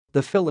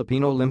The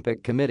Philippine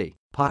Olympic Committee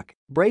 (POC)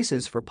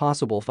 braces for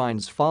possible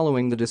fines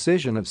following the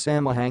decision of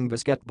Samahang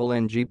Basketbol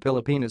ng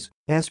Pilipinas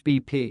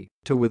 (SBP)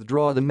 to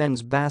withdraw the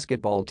men's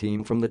basketball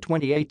team from the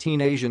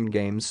 2018 Asian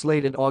Games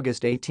slated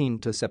August 18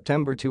 to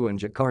September 2 in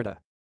Jakarta.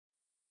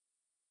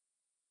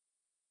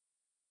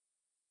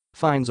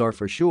 Fines are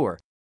for sure.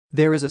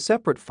 There is a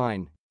separate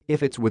fine.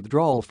 If it's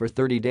withdrawal for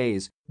 30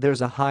 days,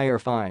 there's a higher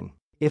fine.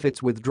 If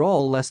it's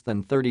withdrawal less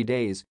than 30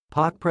 days,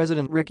 POC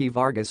President Ricky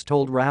Vargas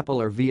told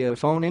Rappler via a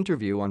phone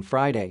interview on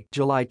Friday,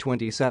 July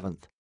 27.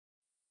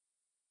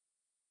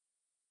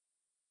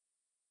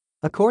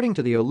 According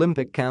to the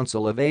Olympic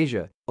Council of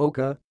Asia,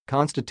 OCA,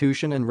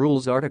 Constitution and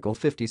Rules Article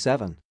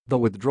 57, the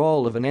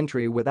withdrawal of an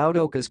entry without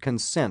OCA's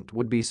consent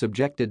would be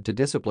subjected to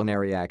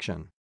disciplinary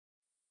action.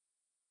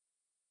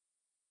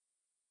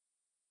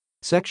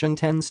 Section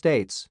 10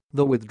 states,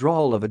 the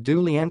withdrawal of a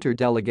duly entered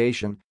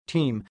delegation,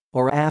 team,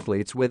 or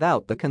athletes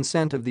without the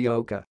consent of the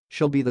OCA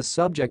shall be the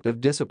subject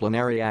of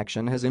disciplinary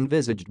action as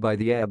envisaged by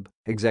the EB,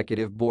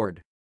 Executive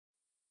Board.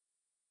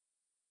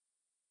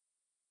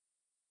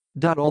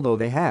 Although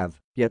they have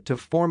yet to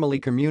formally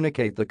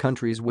communicate the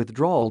country's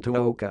withdrawal to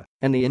OCA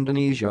and the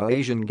Indonesia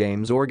Asian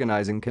Games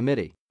Organizing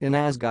Committee,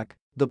 envisaged,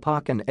 the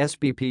POC and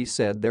SBP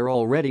said they're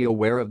already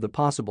aware of the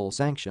possible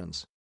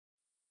sanctions.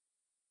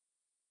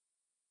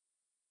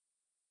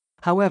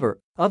 However,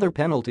 other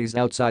penalties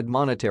outside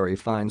monetary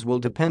fines will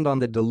depend on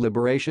the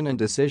deliberation and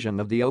decision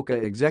of the OCA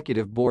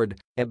Executive Board,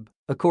 EB,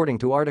 according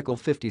to Article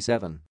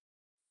 57.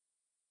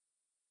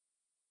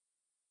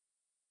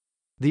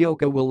 The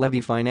OCA will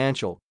levy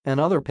financial and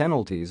other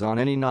penalties on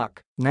any NOC,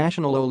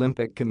 National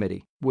Olympic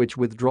Committee, which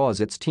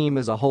withdraws its team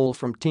as a whole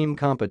from team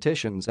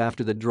competitions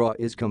after the draw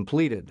is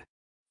completed.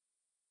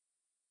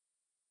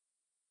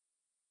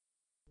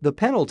 The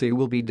penalty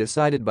will be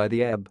decided by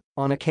the EB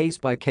on a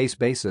case-by-case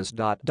basis.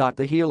 The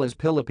Gilas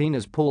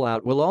Pilipinas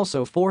pullout will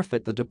also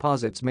forfeit the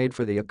deposits made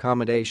for the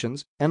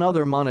accommodations and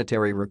other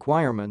monetary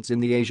requirements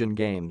in the Asian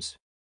Games.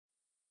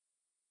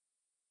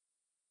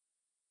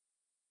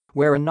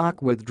 Where a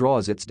NOC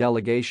withdraws its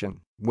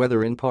delegation,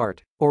 whether in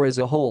part or as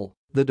a whole,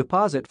 the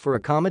deposit for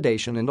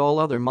accommodation and all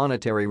other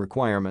monetary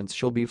requirements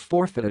shall be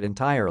forfeited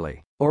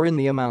entirely or in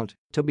the amount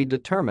to be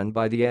determined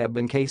by the EB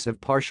in case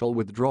of partial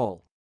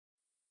withdrawal.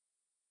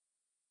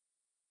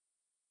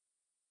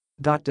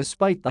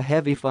 Despite the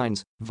heavy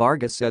fines,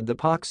 Vargas said the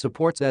POC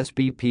supports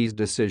SBP's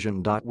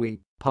decision.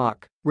 We,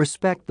 POC,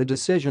 respect the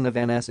decision of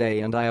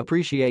NSA and I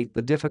appreciate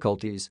the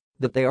difficulties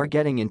that they are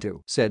getting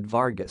into, said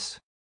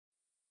Vargas.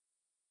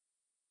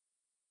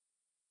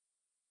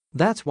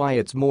 That's why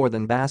it's more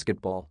than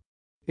basketball.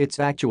 It's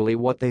actually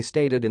what they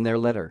stated in their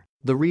letter.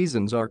 The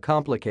reasons are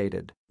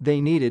complicated.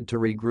 They needed to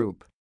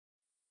regroup.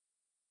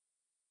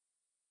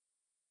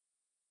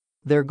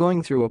 They're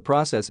going through a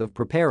process of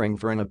preparing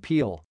for an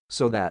appeal,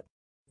 so that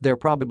they're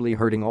probably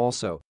hurting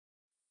also.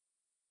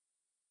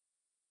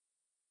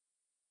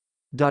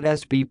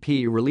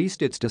 SBP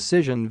released its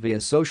decision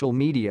via social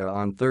media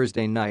on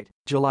Thursday night,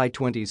 July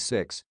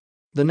 26.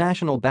 The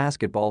National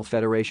Basketball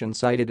Federation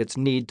cited its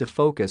need to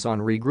focus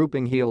on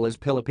regrouping Gilas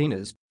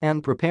Pilipinas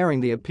and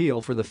preparing the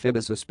appeal for the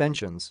FIBA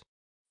suspensions.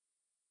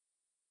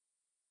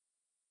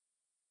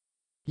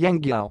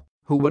 Yang Giao,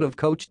 who would have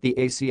coached the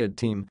ASEAN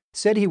team,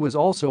 said he was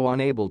also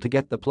unable to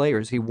get the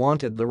players he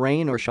wanted. The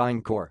rain or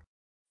shine core.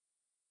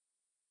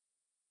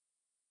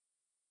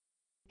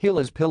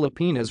 Gilas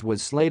Pilipinas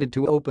was slated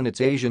to open its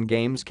Asian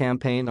Games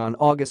campaign on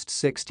August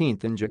 16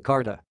 in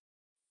Jakarta.